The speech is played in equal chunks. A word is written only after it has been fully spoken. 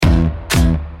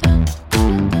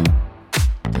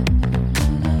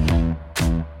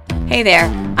Hey there,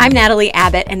 I'm Natalie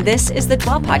Abbott, and this is the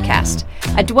Dwell Podcast.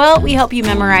 At Dwell, we help you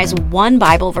memorize one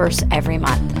Bible verse every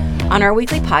month. On our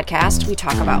weekly podcast, we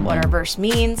talk about what our verse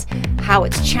means, how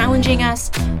it's challenging us,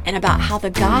 and about how the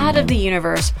God of the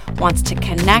universe wants to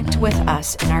connect with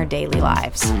us in our daily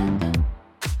lives.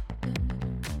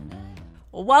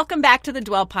 Welcome back to the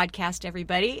Dwell Podcast,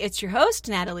 everybody. It's your host,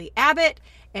 Natalie Abbott,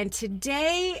 and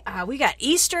today we got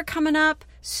Easter coming up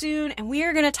soon, and we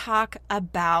are going to talk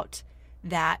about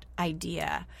that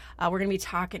idea. We're going to be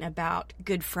talking about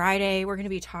Good Friday. We're going to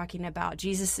be talking about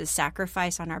Jesus'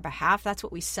 sacrifice on our behalf. That's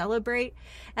what we celebrate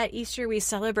at Easter. We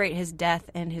celebrate his death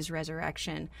and his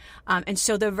resurrection. And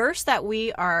so the verse that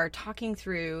we are talking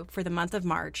through for the month of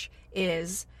March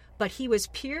is, "But he was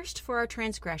pierced for our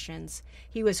transgressions.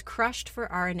 He was crushed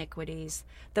for our iniquities.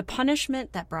 The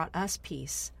punishment that brought us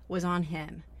peace was on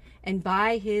him, and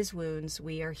by his wounds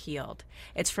we are healed."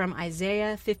 It's from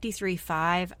Isaiah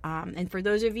 53:5. And for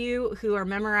those of you who are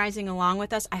memorizing along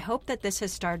with us, I hope that this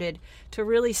has started to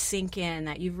really sink in,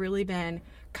 that you've really been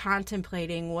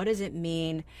contemplating what does it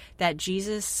mean that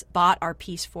Jesus bought our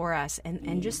peace for us,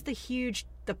 and just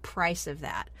the price of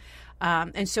that.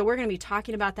 And so we're going to be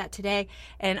talking about that today.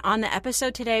 And on the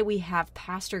episode today, we have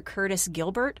Pastor Curtis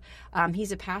Gilbert.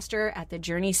 He's a pastor at the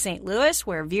Journey St. Louis,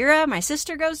 where Vera, my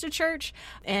sister, goes to church.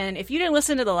 And if you didn't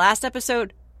listen to the last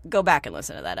episode, go back and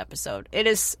listen to that episode. It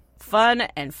is fun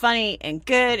and funny and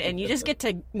good, and you just get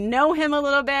to know him a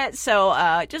little bit.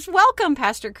 So just welcome,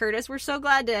 Pastor Curtis. We're so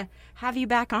glad to have you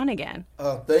back on again.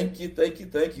 Thank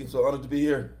you. So honored to be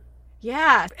here.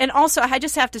 Yeah. And also, I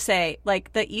just have to say,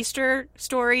 like, the Easter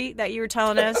story that you were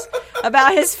telling us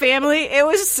about his family, it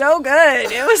was so good.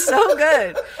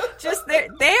 Just,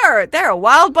 they're a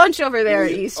wild bunch over there at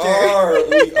Easter.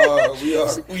 We are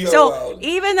So wild.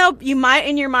 even though you might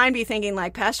in your mind be thinking,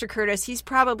 like, Pastor Curtis, he's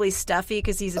probably stuffy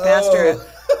because he's a pastor.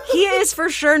 He is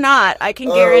for sure not. I can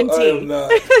guarantee. I am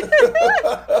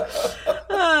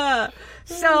not.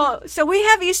 So we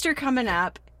have Easter coming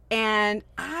up. And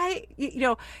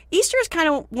Easter is kind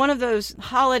of one of those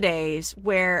holidays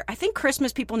where I think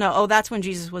Christmas people know, oh, that's when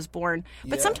Jesus was born.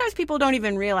 But sometimes people don't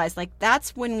even realize, like,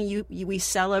 that's when we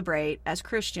celebrate as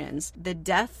Christians the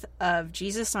death of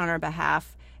Jesus on our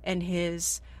behalf and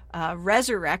his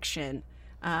resurrection,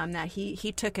 that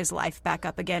he took his life back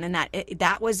up again, and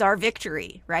that was our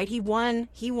victory, right? He won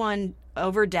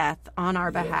over death on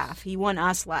our behalf. He won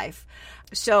us life.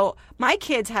 So my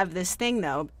kids have this thing,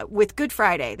 though, with Good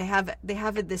Friday. They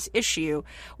have this issue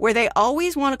where they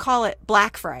always want to call it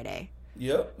Black Friday.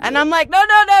 Yep. And I'm like,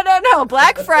 no.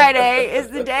 Black Friday is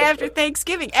the day after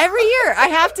Thanksgiving. Every year I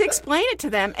have to explain it to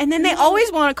them. And then they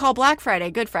always want to call Black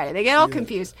Friday Good Friday. They get all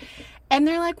confused. And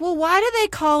they're like, well, why do they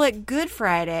call it Good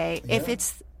Friday if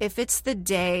it's the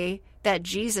day that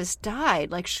Jesus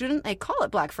died? Like, shouldn't they call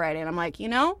it Black Friday? And I'm like,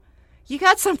 you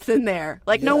got something there.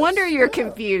 Like, no wonder you're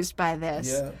confused by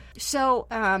this. Yeah. So,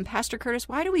 Pastor Curtis,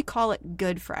 why do we call it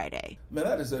Good Friday? Man,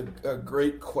 that is a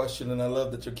great question, and I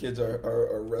love that your kids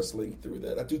are wrestling through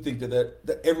that. I do think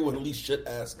that everyone at least should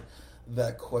ask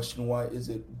that question, why is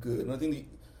it good? And I think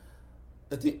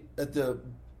at the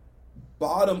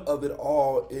bottom of it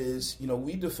all is,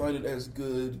 we define it as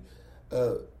good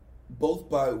both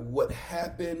by what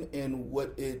happened and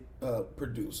what it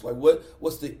produced. Like,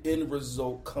 what's the end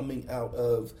result coming out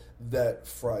of that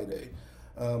Friday?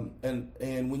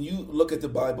 And when you look at the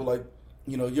Bible, like,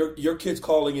 your kids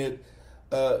calling it,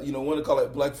 want to call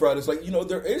it Black Friday. It's like,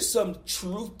 there is some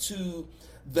truth to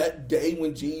that day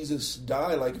when Jesus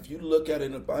died. Like, if you look at it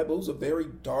in the Bible, it was a very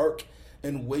dark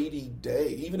and weighty day.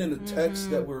 Even in the text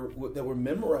that we're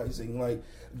memorizing, like,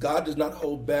 God does not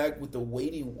hold back with the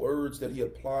weighty words that he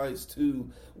applies to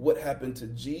what happened to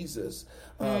Jesus.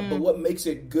 But what makes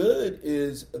it good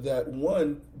is that,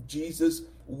 one, Jesus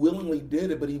willingly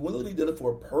did it, but he willingly did it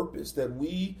for a purpose, that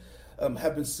we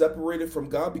have been separated from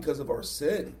God because of our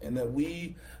sin, and that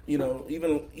we,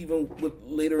 even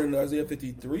later in Isaiah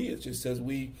 53, it just says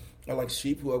we are like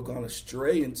sheep who have gone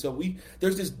astray. And so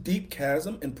there's this deep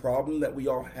chasm and problem that we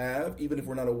all have, even if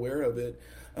we're not aware of it.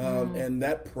 And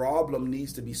that problem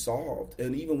needs to be solved.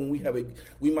 And even when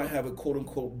we might have a quote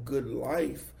unquote good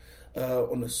life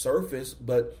on the surface,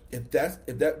 but if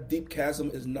that deep chasm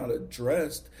is not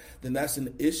addressed, then that's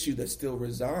an issue that still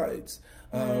resides.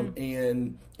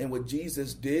 And what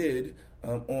Jesus did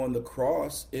on the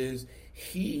cross is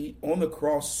he on the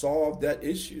cross solved that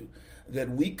issue that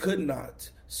we could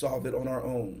not solve it on our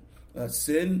own.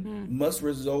 Sin must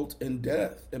result in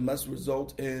death. It must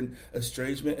result in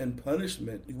estrangement and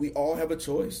punishment. We all have a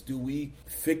choice. Do we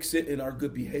fix it in our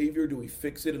good behavior? Do we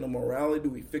fix it in our morality? Do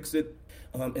we fix it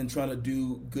and trying to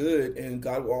do good. And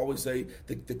God will always say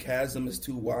the chasm is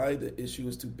too wide, the issue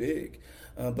is too big.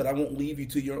 But I won't leave you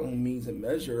to your own means and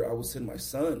measure. I will send my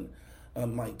son,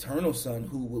 my eternal son,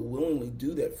 who will willingly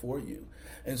do that for you.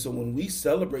 And so when we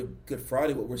celebrate Good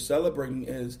Friday, what we're celebrating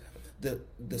is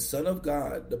the Son of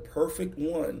God, the perfect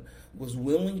one, was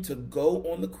willing to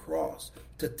go on the cross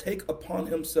to take upon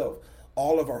himself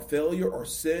all of our failure, our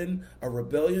sin, our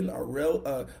rebellion, our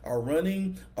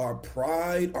running, our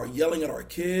pride, our yelling at our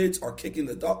kids, our kicking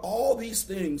the dog, all these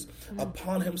things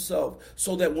upon himself,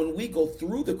 so that when we go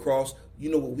through the cross, you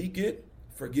know what we get?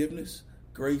 Forgiveness,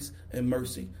 grace, and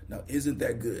mercy. Now, isn't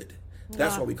that good?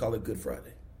 That's why we call it Good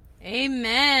Friday.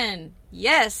 Amen.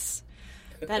 Yes.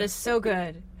 That is so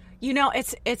good. You know,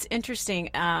 it's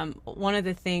interesting. One of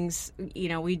the things, you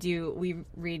know, we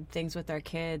read things with our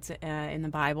kids in the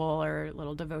Bible or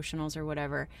little devotionals or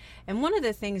whatever. And one of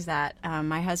the things that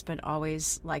my husband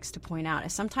always likes to point out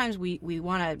is sometimes we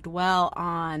want to dwell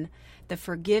on the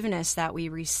forgiveness that we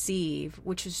receive,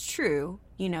 which is true,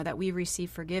 you know, that we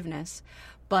receive forgiveness.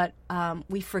 But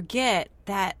we forget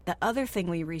that the other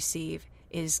thing we receive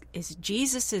is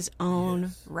Jesus's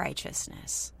own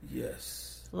righteousness.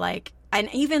 Yes. Like, and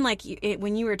even like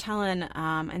when you were telling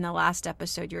in the last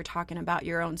episode, you were talking about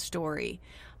your own story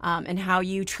and how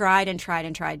you tried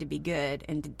to be good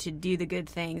and to do the good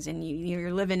things, and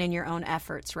you're living in your own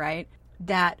efforts, right?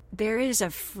 That there is a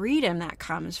freedom that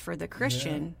comes for the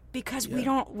Christian because we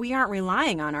aren't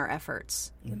relying on our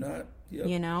efforts. We're not. Yep.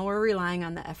 You know, we're relying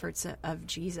on the efforts of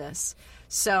Jesus.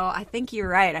 So I think you're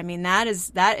right. I mean, that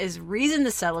is reason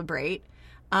to celebrate.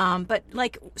 But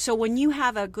like, so when you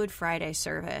have a Good Friday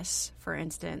service, for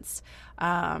instance,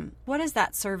 what does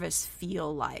that service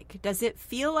feel like? Does it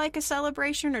feel like a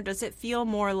celebration, or does it feel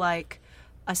more like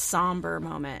a somber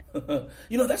moment?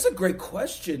 You know, that's a great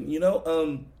question. You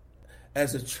know,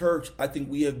 as a church, I think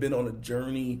we have been on a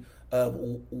journey of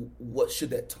what should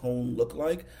that tone look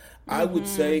like. I would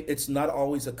say it's not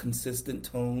always a consistent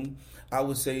tone. I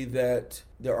would say that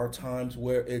there are times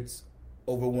where it's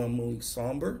overwhelmingly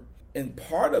somber. And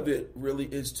part of it really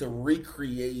is to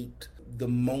recreate the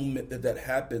moment that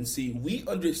happened. See, we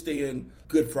understand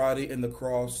Good Friday and the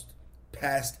cross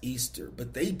past Easter,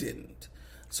 but they didn't.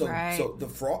 So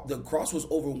the cross was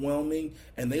overwhelming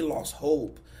and they lost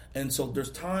hope. And so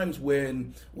there's times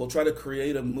when we'll try to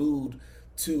create a mood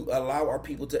to allow our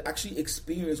people to actually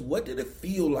experience what did it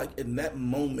feel like in that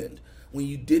moment when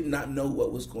you did not know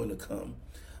what was going to come.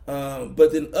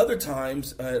 But then other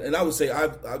times, and I would say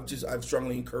I've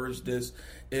strongly encouraged this,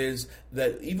 is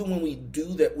that even when we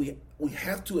do that, we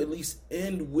have to at least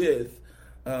end with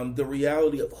the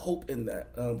reality of hope in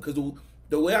that. Because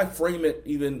the way I frame it,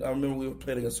 even I remember we were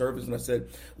planning a service and I said,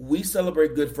 we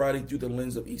celebrate Good Friday through the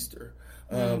lens of Easter.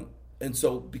 And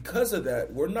so because of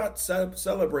that, we're not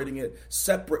celebrating it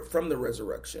separate from the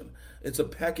resurrection. It's a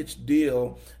packaged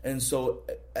deal. And so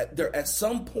at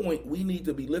some point, we need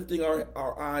to be lifting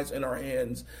our eyes and our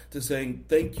hands to saying,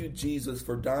 thank you, Jesus,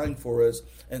 for dying for us.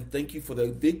 And thank you for the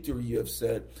victory you have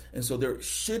set. And so there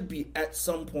should be at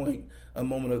some point a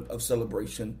moment of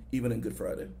celebration, even in Good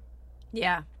Friday.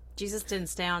 Yeah. Jesus didn't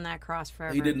stay on that cross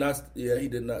forever. He did not. Yeah, he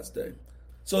did not stay.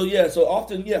 So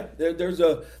often, there's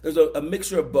a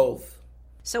mixture of both.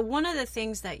 So one of the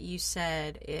things that you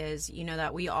said is, you know,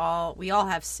 that we all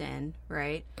have sin,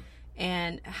 right?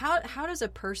 And how does a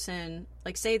person,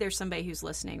 like, say there's somebody who's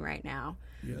listening right now,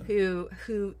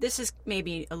 who this is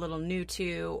maybe a little new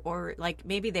to, or like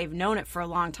maybe they've known it for a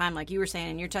long time, like you were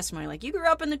saying in your testimony, like you grew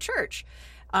up in the church,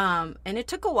 and it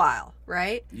took a while,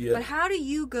 right? Yeah. But how do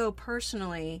you go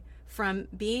personally from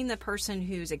being the person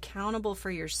who's accountable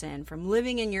for your sin, from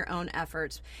living in your own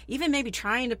efforts, even maybe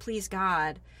trying to please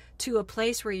God, to a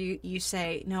place where you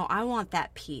say, no, I want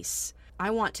that peace. I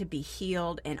want to be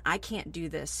healed, and I can't do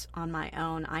this on my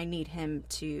own. I need him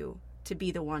to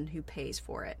be the one who pays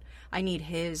for it. I need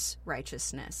his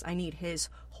righteousness. I need his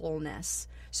wholeness.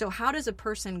 So how does a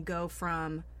person go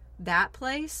from that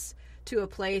place to a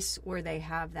place where they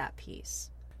have that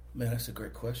peace? Man, that's a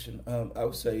great question. I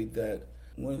would say that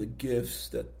one of the gifts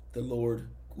that the Lord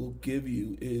will give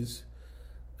you is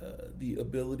the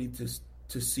ability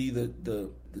to see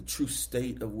the true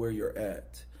state of where you're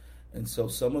at. And so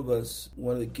some of us,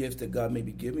 one of the gifts that God may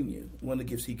be giving you, one of the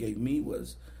gifts he gave me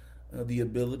was the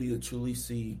ability to truly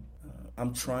see,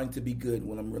 I'm trying to be good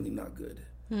when I'm really not good.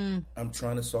 I'm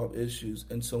trying to solve issues.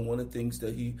 And so one of the things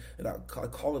that I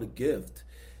call it a gift,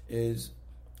 is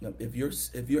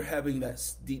if you're having that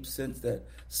deep sense that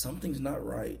something's not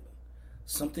right,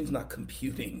 something's not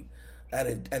computing at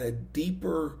a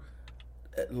deeper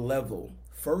level,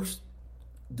 first,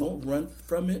 don't run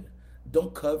from it.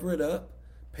 Don't cover it up.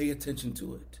 Pay attention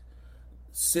to it.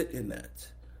 sit in that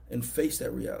and face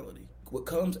that reality. What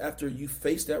comes after you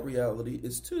face that reality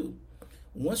is two.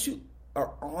 Once you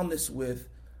are honest with,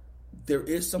 there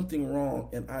is something wrong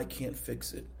and I can't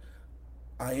fix it.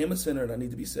 I am a sinner and I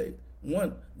need to be saved.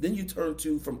 One, then you turn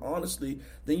to, from honestly,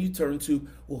 then you turn to,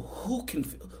 well,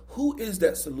 who is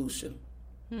that solution?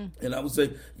 And I would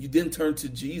say you then turn to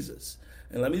Jesus.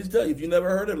 And let me just tell you, if you never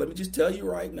heard it, let me just tell you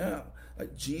right now.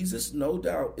 Jesus, no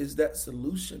doubt, is that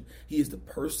solution. He is the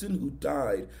person who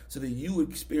died so that you would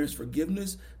experience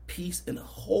forgiveness, peace, and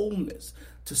wholeness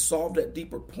to solve that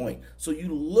deeper point. So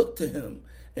you look to him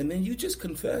and then you just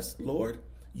confess, Lord,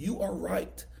 you are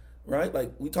right. Right?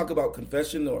 Like we talk about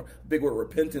confession or big word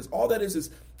repentance. All that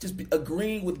is just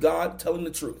agreeing with God, telling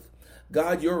the truth.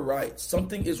 God, you're right.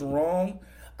 Something is wrong.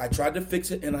 I tried to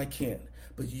fix it and I can't.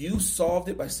 But you solved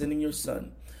it by sending your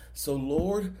son. So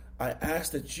Lord, I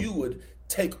ask that you would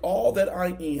take all that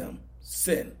I am,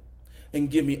 sin, and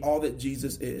give me all that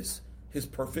Jesus is, his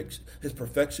perfection,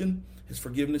 his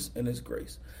forgiveness, and his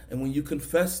grace. And when you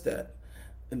confess that,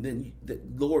 and then the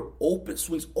Lord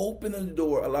swings open the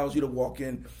door, allows you to walk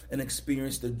in and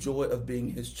experience the joy of being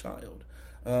his child.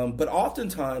 But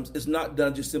oftentimes it's not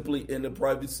done just simply in the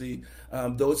privacy.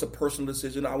 Though it's a personal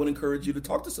decision, I would encourage you to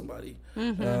talk to somebody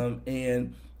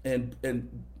and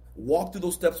walk through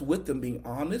those steps with them, being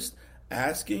honest,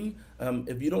 asking.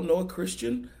 If you don't know a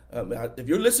Christian, if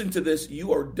you're listening to this,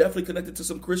 you are definitely connected to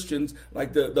some Christians,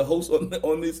 like the host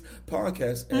on this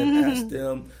podcast, and ask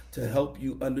them to help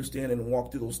you understand and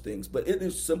walk through those things. But it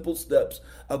is simple steps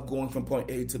of going from point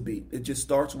A to B. It just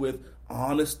starts with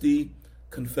honesty,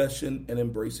 confession, and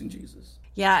embracing Jesus.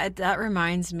 Yeah, that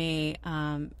reminds me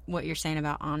what you're saying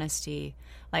about honesty.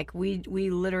 Like we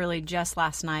literally just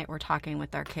last night were talking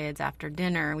with our kids after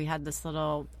dinner. We had this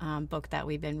little book that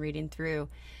we've been reading through,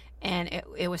 and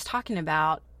it was talking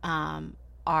about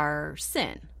our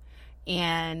sin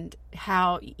and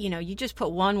how, you just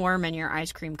put one worm in your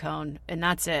ice cream cone and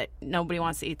that's it. Nobody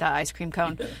wants to eat that ice cream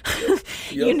cone,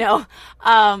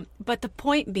 But the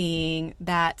point being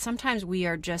that sometimes we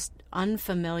are just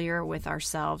unfamiliar with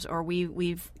ourselves, or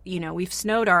we've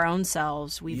snowed our own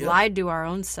selves. We've lied to our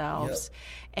own selves.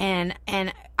 And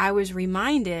I was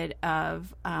reminded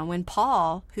of when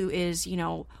Paul, who is,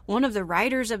 one of the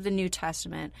writers of the New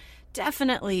Testament,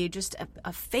 definitely just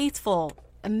a faithful,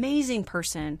 amazing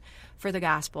person for the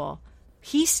gospel,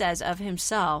 he says of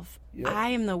himself, I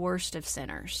am the worst of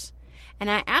sinners. And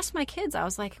I asked my kids, I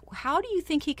was like, how do you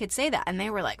think he could say that? And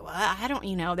they were like, well, I don't,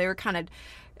 they were kind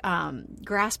of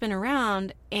grasping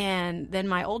around. And then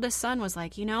my oldest son was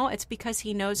like, it's because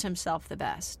he knows himself the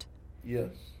best. Yes.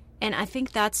 And I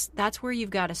think that's where you've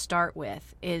got to start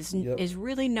with is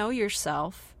really know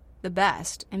yourself the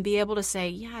best and be able to say,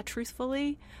 yeah,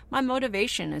 truthfully, my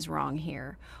motivation is wrong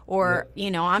here. Or,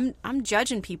 I'm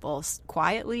judging people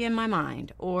quietly in my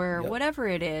mind, or whatever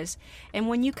it is. And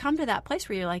when you come to that place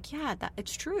where you're like, yeah,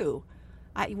 it's true.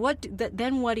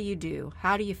 Then what do you do?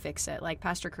 How do you fix it? Like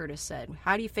Pastor Curtis said,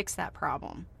 how do you fix that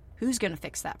problem? Who's going to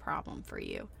fix that problem for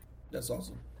you? That's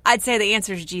awesome. I'd say the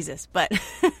answer is Jesus, but.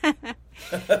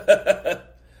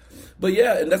 But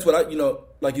yeah, and that's what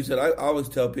like you said, I always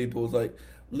tell people, it's like,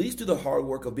 at least do the hard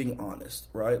work of being honest,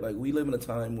 right? Like we live in a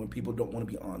time when people don't want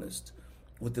to be honest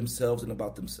with themselves and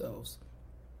about themselves.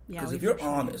 Because if you're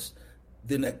honest,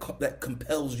 then that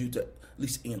compels you to at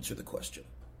least answer the question.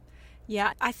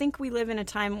 Yeah, I think we live in a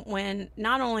time when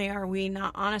not only are we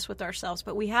not honest with ourselves,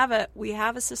 but we have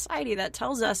a society that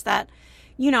tells us that,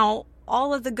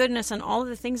 all of the goodness and all of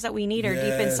the things that we need are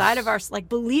deep inside of us. Like,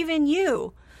 believe in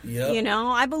you. Yep.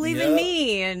 I believe in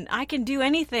me, and I can do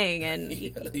anything, and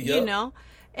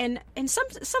And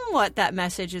somewhat that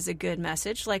message is a good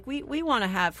message. Like we want to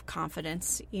have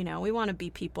confidence, we want to be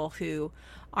people who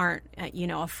aren't,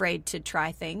 afraid to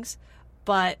try things.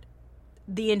 But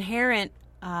the inherent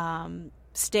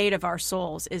state of our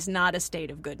souls is not a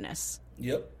state of goodness.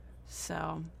 Yep.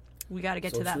 So we got to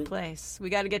get to that place. We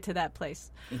got to get to that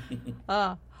place.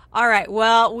 All right.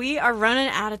 Well, we are running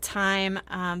out of time,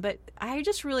 but I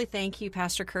just really thank you,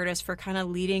 Pastor Curtis, for kind of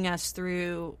leading us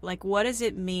through, like, what does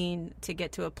it mean to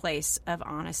get to a place of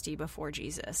honesty before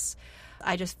Jesus?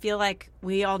 I just feel like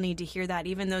we all need to hear that,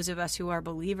 even those of us who are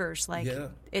believers. Like,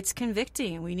 it's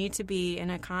convicting. We need to be in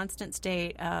a constant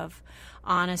state of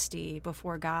honesty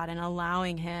before God and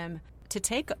allowing Him to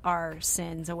take our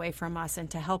sins away from us and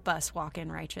to help us walk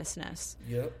in righteousness.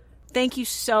 Yep. Thank you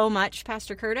so much,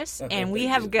 Pastor Curtis. And we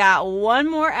have got one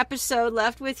more episode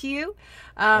left with you.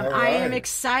 Right. I am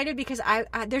excited because I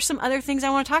there's some other things I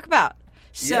want to talk about.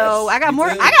 So I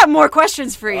got more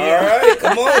questions for you. All right,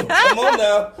 come on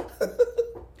now.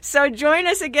 So join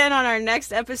us again on our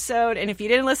next episode. And if you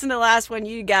didn't listen to the last one,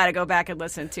 you got to go back and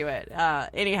listen to it.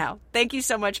 Anyhow, thank you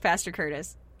so much, Pastor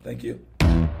Curtis. Thank you.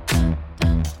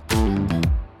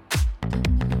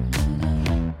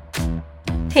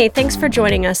 Hey, thanks for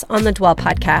joining us on the Dwell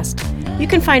Podcast. You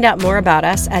can find out more about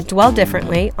us at Dwell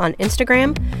Differently on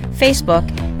Instagram, Facebook,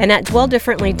 and at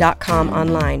dwelldifferently.com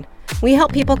online. We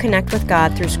help people connect with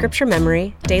God through scripture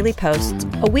memory, daily posts,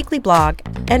 a weekly blog,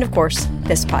 and of course,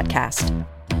 this podcast.